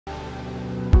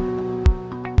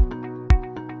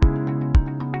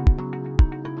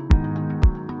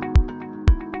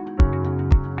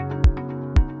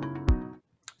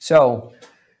So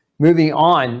moving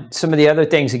on, some of the other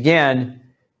things, again,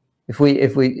 if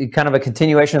we kind of a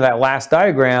continuation of that last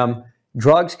diagram,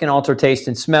 drugs can alter taste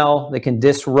and smell. They can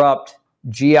disrupt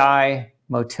GI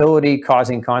motility,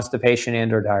 causing constipation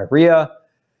and or diarrhea.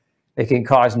 They can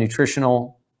cause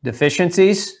nutritional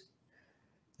deficiencies.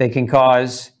 They can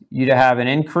cause you to have an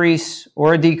increase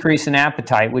or a decrease in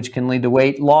appetite, which can lead to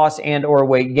weight loss and or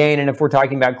weight gain. And if we're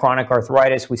talking about chronic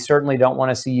arthritis, we certainly don't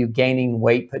want to see you gaining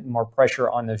weight, putting more pressure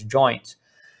on those joints.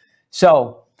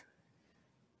 So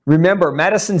remember,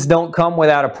 medicines don't come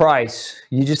without a price.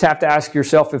 You just have to ask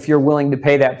yourself if you're willing to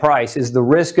pay that price. Is the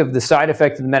risk of the side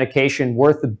effect of the medication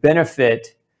worth the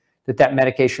benefit that that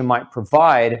medication might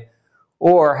provide?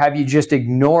 Or have you just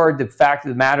ignored the fact of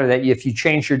the matter that if you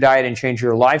change your diet and change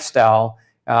your lifestyle,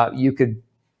 you could,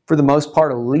 for the most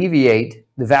part, alleviate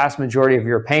the vast majority of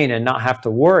your pain and not have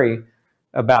to worry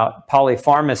about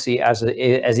polypharmacy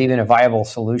as even a viable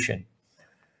solution.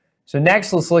 So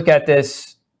next, let's look at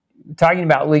this, talking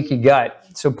about leaky gut.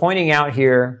 So pointing out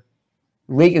here,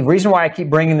 the reason why I keep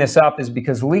bringing this up is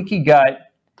because leaky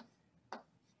gut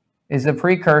is a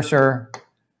precursor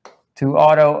to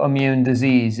autoimmune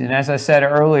disease. And as I said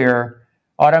earlier,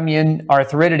 autoimmune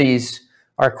arthritis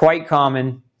are quite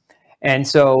common. And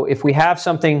so if we have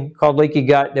something called leaky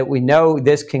gut that we know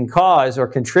this can cause or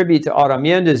contribute to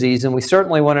autoimmune disease, and we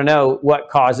certainly want to know what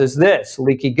causes this,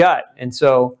 leaky gut. And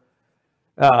so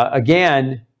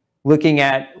again, looking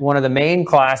at one of the main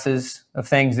classes of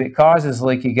things that causes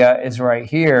leaky gut is right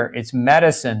here. It's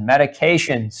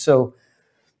medication. So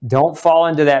don't fall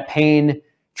into that pain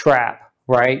trap,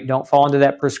 right? Don't fall into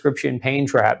that prescription pain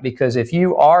trap, because if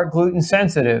you are gluten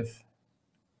sensitive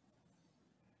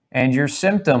and your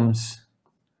symptoms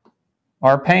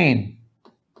are pain,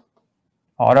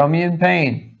 autoimmune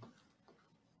pain,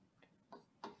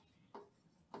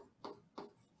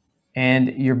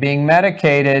 and you're being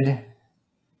medicated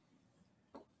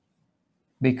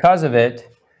because of it,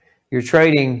 you're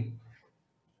trading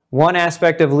one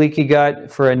aspect of leaky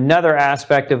gut for another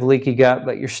aspect of leaky gut,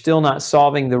 but you're still not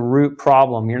solving the root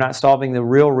problem. You're not solving the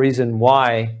real reason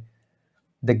why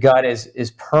the gut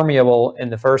is permeable in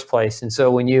the first place. And so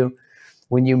when you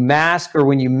mask or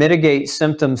when you mitigate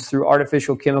symptoms through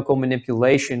artificial chemical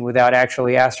manipulation without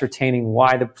actually ascertaining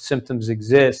why the symptoms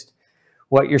exist,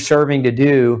 what you're serving to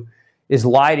do is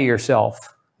lie to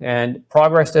yourself. And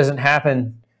progress doesn't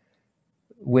happen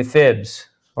with fibs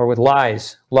or with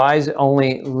lies. Lies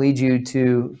only lead you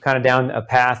to kind of down a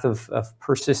path of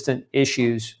persistent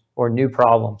issues or new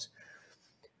problems.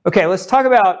 Okay, let's talk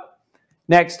about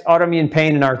next autoimmune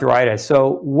pain and arthritis.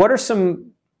 So what are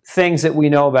some things that we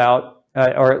know about,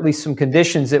 or at least some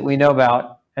conditions that we know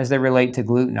about as they relate to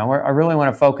gluten? Now, I really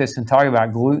want to focus and talk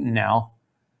about gluten now.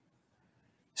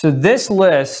 So this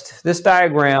list, this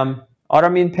diagram,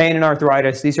 autoimmune pain and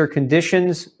arthritis, these are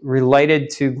conditions related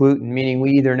to gluten, meaning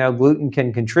we either know gluten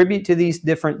can contribute to these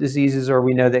different diseases or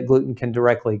we know that gluten can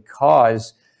directly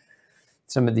cause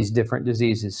some of these different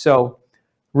diseases. So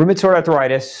rheumatoid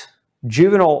arthritis,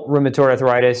 juvenile rheumatoid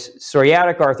arthritis,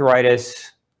 psoriatic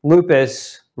arthritis,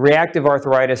 lupus, reactive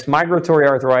arthritis, migratory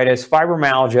arthritis,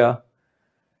 fibromyalgia,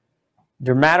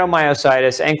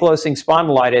 dermatomyositis, ankylosing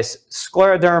spondylitis,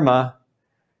 scleroderma,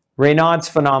 Raynaud's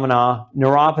phenomena,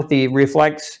 neuropathy,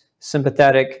 reflex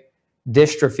sympathetic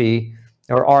dystrophy,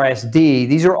 or RSD.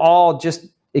 These are all just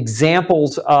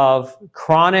examples of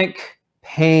chronic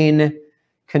pain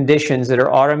conditions that are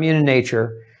autoimmune in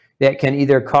nature that can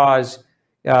either cause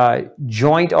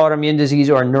joint autoimmune disease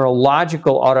or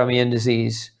neurological autoimmune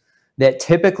disease that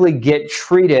typically get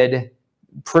treated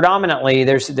predominantly.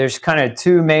 There's kind of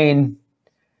two main.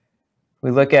 We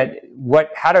look at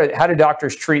how do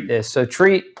doctors treat this? So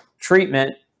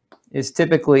treatment is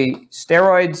typically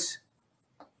steroids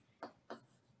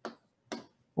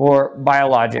or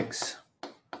biologics.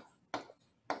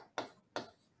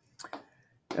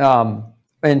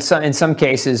 In some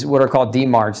cases, what are called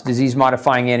DMARDs,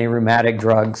 disease-modifying anti-rheumatic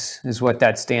drugs, is what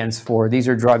that stands for. These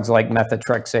are drugs like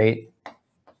methotrexate.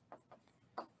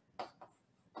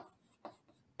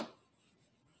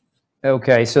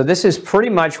 Okay, so this is pretty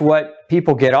much what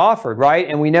people get offered, right?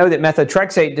 And we know that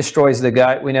methotrexate destroys the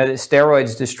gut. We know that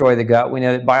steroids destroy the gut. We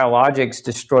know that biologics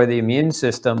destroy the immune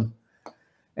system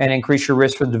and increase your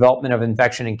risk for the development of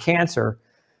infection and cancer.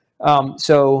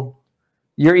 So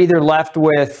you're either left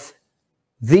with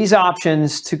these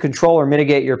options to control or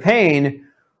mitigate your pain,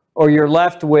 or you're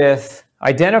left with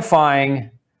identifying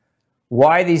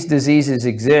why these diseases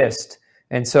exist.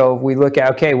 And so we look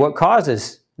at, okay, what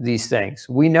causes these things?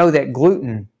 We know that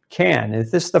gluten can.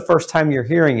 If this is the first time you're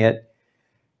hearing it,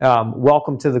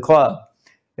 welcome to the club.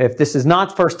 If this is not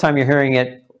the first time you're hearing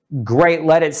it, great,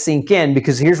 let it sink in,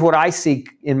 because here's what I see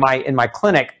in my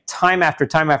clinic time after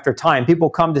time after time. People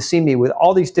come to see me with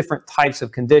all these different types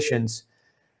of conditions,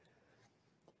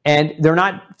 and they're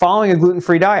not following a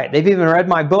gluten-free diet. They've even read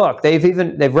my book.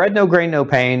 They've read No Grain, No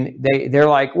Pain. They're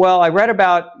like, well, I read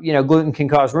about, gluten can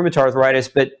cause rheumatoid arthritis,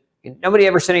 but nobody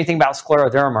ever said anything about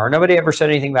scleroderma, or nobody ever said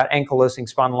anything about ankylosing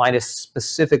spondylitis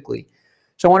specifically.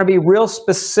 So I want to be real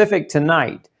specific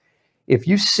tonight. If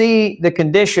you see the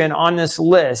condition on this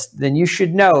list, then you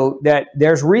should know that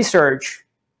there's research,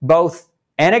 both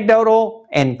anecdotal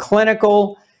and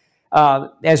clinical,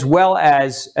 as well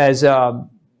as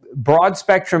broad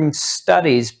spectrum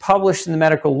studies published in the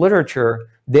medical literature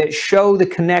that show the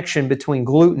connection between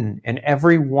gluten and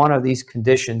every one of these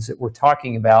conditions that we're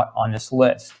talking about on this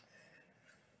list.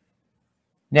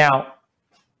 Now,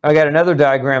 I got another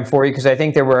diagram for you because I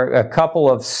think there were a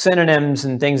couple of synonyms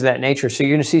and things of that nature. So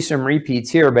you're going to see some repeats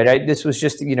here, but this was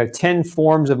just, 10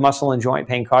 forms of muscle and joint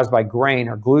pain caused by grain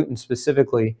or gluten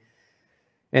specifically.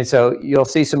 And so you'll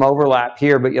see some overlap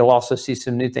here, but you'll also see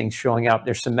some new things showing up.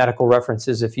 There's some medical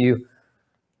references. If you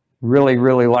really,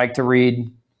 really like to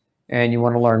read and you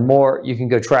want to learn more, you can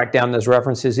go track down those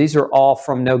references. These are all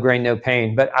from No Grain, No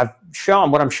Pain. But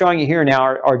what I'm showing you here now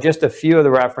are just a few of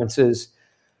the references,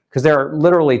 because there are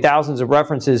literally thousands of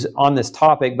references on this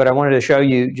topic, but I wanted to show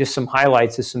you just some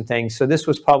highlights of some things. So this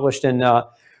was published in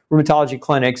Rheumatology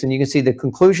Clinics, and you can see the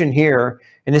conclusion here,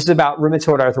 and this is about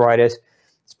rheumatoid arthritis.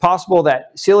 It's possible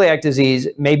that celiac disease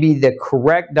may be the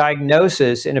correct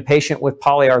diagnosis in a patient with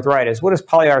polyarthritis. What does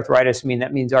polyarthritis mean?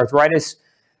 That means arthritis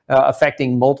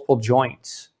affecting multiple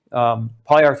joints.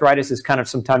 Polyarthritis is kind of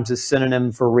sometimes a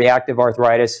synonym for reactive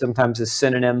arthritis, sometimes a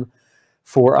synonym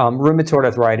for rheumatoid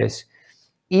arthritis.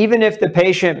 Even if the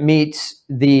patient meets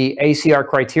the ACR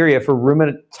criteria for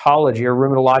rheumatology or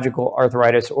rheumatological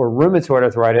arthritis or rheumatoid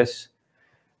arthritis,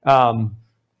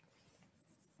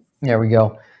 there we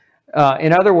go.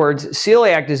 In other words,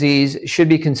 celiac disease should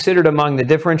be considered among the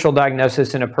differential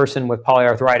diagnosis in a person with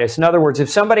polyarthritis. In other words, if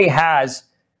somebody has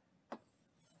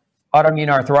autoimmune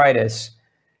arthritis,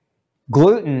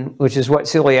 gluten, which is what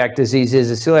celiac disease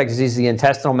is, celiac disease is the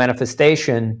intestinal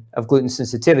manifestation of gluten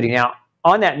sensitivity. Now,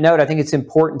 on that note, I think it's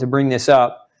important to bring this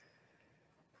up.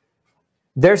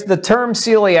 There's the term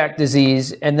celiac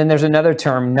disease, and then there's another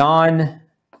term,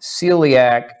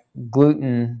 non-celiac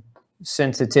gluten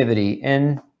sensitivity,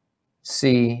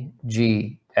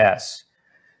 NCGS.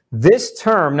 This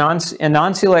term,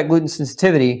 non-celiac gluten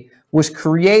sensitivity, was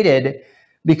created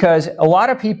because a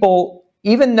lot of people,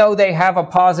 even though they have a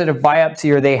positive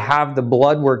biopsy or they have the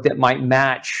blood work that might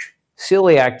match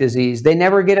celiac disease, they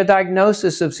never get a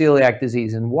diagnosis of celiac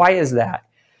disease. And why is that?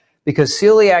 Because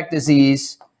celiac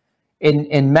disease,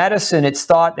 in medicine, it's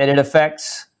thought that it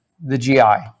affects the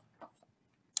GI.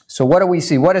 So what do we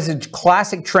see? What is a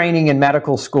classic training in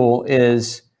medical school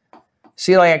is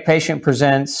celiac patient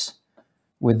presents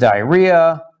with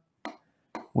diarrhea,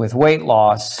 with weight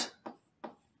loss,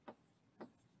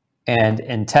 and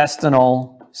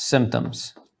intestinal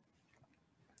symptoms.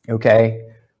 Okay?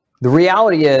 The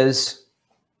reality is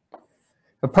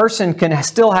a person can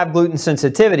still have gluten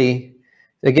sensitivity.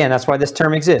 Again, that's why this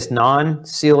term exists,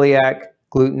 non-celiac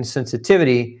gluten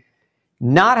sensitivity,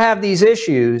 not have these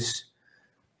issues,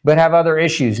 but have other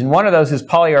issues. And one of those is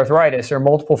polyarthritis, or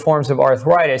multiple forms of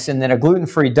arthritis. And then a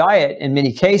gluten-free diet, in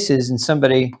many cases, and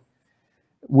somebody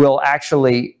will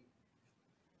actually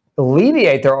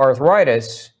alleviate their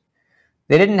arthritis.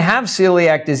 They didn't have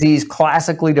celiac disease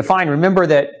classically defined. Remember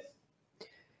that,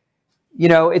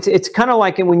 it's kind of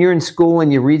like when you're in school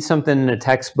and you read something in a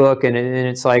textbook, and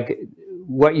it's like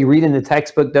what you read in the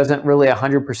textbook doesn't really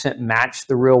 100% match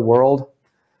the real world.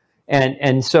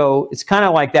 And so it's kind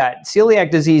of like that. Celiac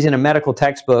disease in a medical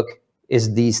textbook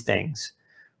is these things,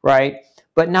 right?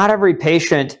 But not every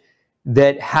patient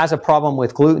that has a problem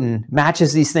with gluten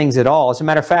matches these things at all. As a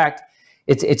matter of fact,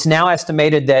 it's now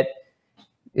estimated that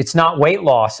it's not weight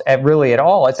loss really at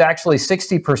all. It's actually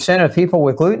 60% of people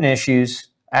with gluten issues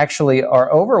actually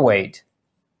are overweight.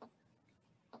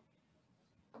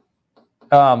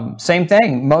 Same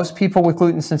thing. Most people with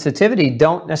gluten sensitivity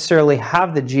don't necessarily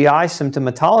have the GI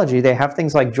symptomatology. They have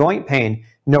things like joint pain,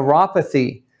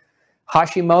 neuropathy,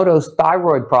 Hashimoto's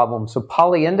thyroid problems, so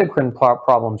polyendocrine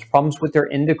problems with their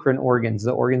endocrine organs,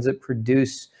 the organs that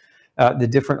produce the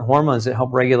different hormones that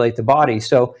help regulate the body.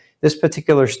 So this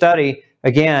particular study,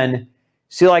 again,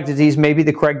 celiac disease may be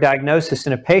the correct diagnosis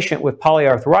in a patient with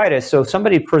polyarthritis. So if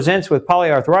somebody presents with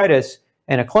polyarthritis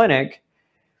in a clinic,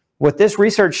 what this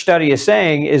research study is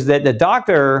saying is that the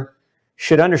doctor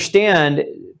should understand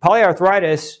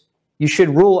polyarthritis. You should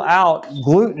rule out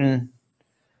gluten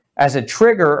as a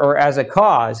trigger or as a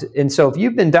cause. And so if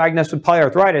you've been diagnosed with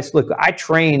polyarthritis, look, I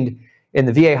trained in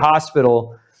the VA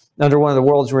hospital under one of the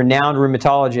world's renowned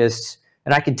rheumatologists,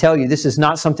 and I can tell you this is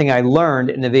not something I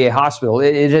learned in the VA hospital.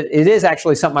 It is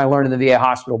actually something I learned in the VA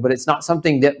hospital, but it's not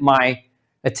something that my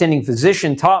attending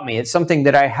physician taught me. It's something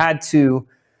that I had to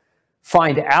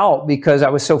find out because I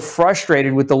was so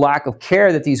frustrated with the lack of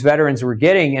care that these veterans were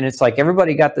getting. And it's like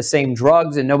everybody got the same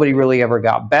drugs and nobody really ever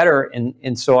got better.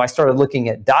 And so I started looking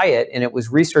at diet, and it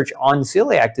was research on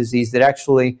celiac disease that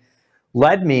actually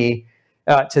led me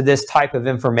to this type of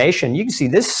information. You can see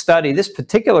this study, this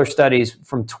particular study is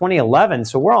from 2011,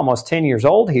 so we're almost 10 years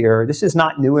old here. This is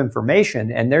not new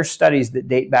information, and there's studies that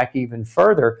date back even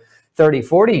further, 30,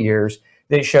 40 years,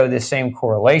 that show this same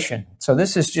correlation. So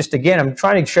this is just, again, I'm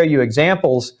trying to show you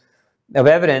examples of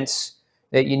evidence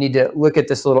that you need to look at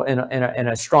this little in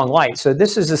a strong light. So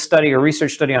this is a study, a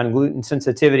research study on gluten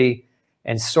sensitivity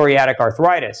and psoriatic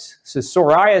arthritis. So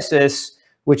psoriasis,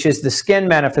 which is the skin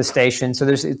manifestation.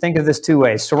 So think of this two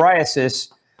ways.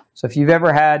 Psoriasis, so if you've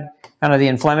ever had kind of the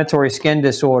inflammatory skin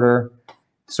disorder,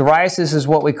 psoriasis is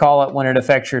what we call it when it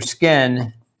affects your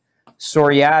skin.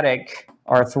 Psoriatic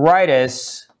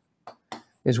arthritis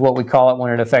is what we call it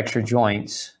when it affects your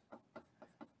joints.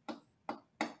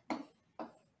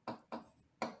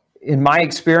 In my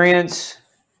experience,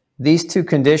 these two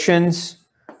conditions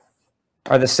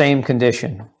are the same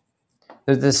condition.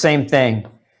 They're the same thing.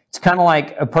 It's kind of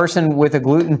like a person with a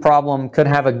gluten problem could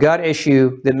have a gut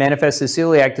issue that manifests as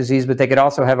celiac disease, but they could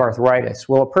also have arthritis.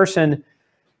 Well, a person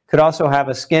could also have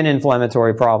a skin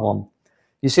inflammatory problem.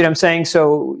 You see what I'm saying?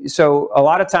 So a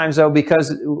lot of times, though,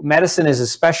 because medicine is a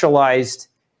specialized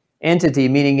entity,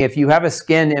 meaning if you have a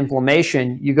skin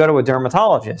inflammation, you go to a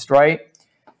dermatologist, right?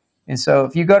 And so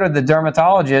if you go to the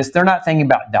dermatologist, they're not thinking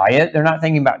about diet, they're not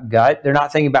thinking about gut, they're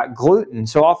not thinking about gluten.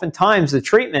 So oftentimes the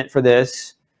treatment for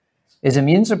this is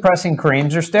immune suppressing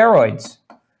creams or steroids.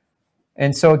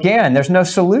 And so again, there's no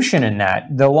solution in that.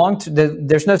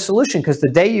 There's no solution because the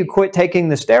day you quit taking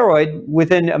the steroid,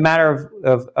 within a matter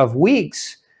of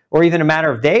weeks or even a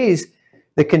matter of days,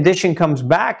 the condition comes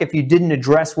back if you didn't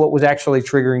address what was actually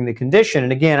triggering the condition.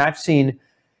 And again, I've seen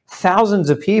thousands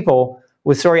of people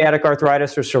with psoriatic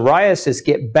arthritis or psoriasis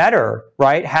get better,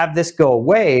 right? Have this go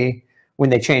away when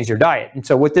they change their diet. And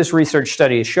so what this research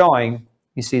study is showing,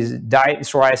 you see, is Diet and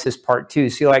Psoriasis Part 2,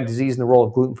 Celiac Disease and the Role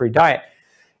of Gluten-Free Diet.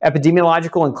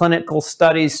 Epidemiological and clinical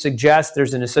studies suggest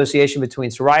there's an association between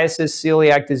psoriasis,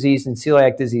 celiac disease, and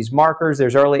celiac disease markers.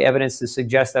 There's early evidence to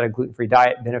suggest that a gluten-free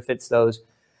diet benefits those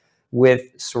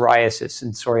with psoriasis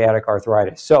and psoriatic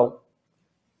arthritis. So,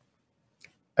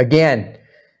 again,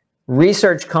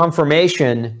 research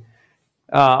confirmation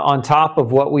on top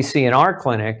of what we see in our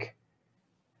clinic.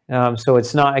 So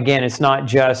it's not, again, it's not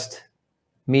just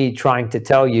me trying to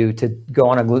tell you to go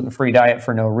on a gluten-free diet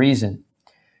for no reason.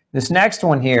 This next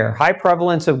one here, high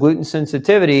prevalence of gluten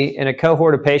sensitivity in a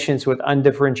cohort of patients with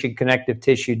undifferentiated connective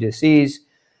tissue disease.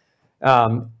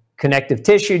 Connective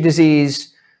tissue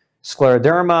disease,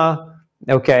 scleroderma,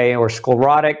 okay, or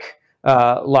sclerotic,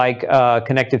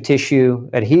 connective tissue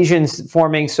adhesions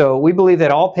forming. So we believe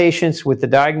that all patients with the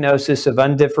diagnosis of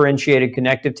undifferentiated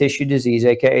connective tissue disease,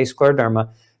 aka scleroderma,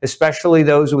 especially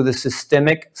those with a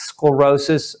systemic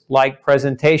sclerosis-like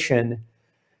presentation,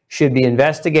 should be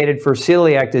investigated for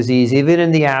celiac disease, even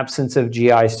in the absence of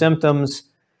GI symptoms.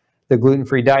 The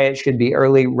gluten-free diet should be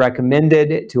early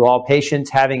recommended to all patients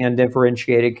having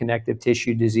undifferentiated connective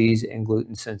tissue disease and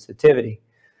gluten sensitivity.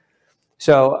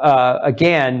 So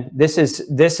again, this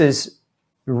is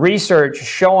research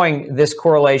showing this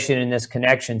correlation and this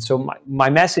connection. So my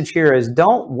message here is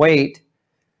don't wait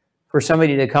for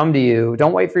somebody to come to you.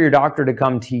 Don't wait for your doctor to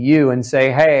come to you and say,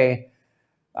 hey,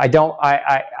 don't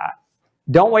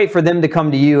wait for them to come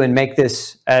to you and make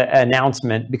this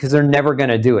announcement, because they're never going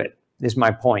to do it, is my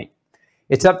point.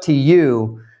 It's up to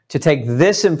you to take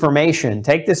this information,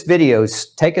 take this video,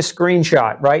 take a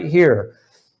screenshot right here,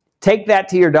 take that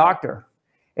to your doctor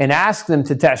and ask them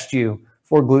to test you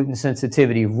for gluten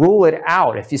sensitivity. Rule it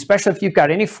out, especially if you've got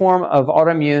any form of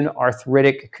autoimmune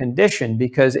arthritic condition,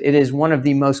 because it is one of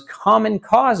the most common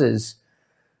causes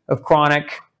of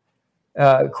chronic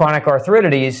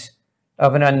arthritis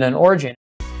of an unknown origin.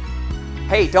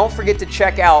 Hey, don't forget to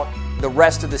check out the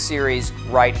rest of the series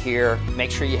right here.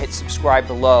 Make sure you hit subscribe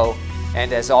below.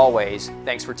 And as always,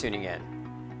 thanks for tuning in.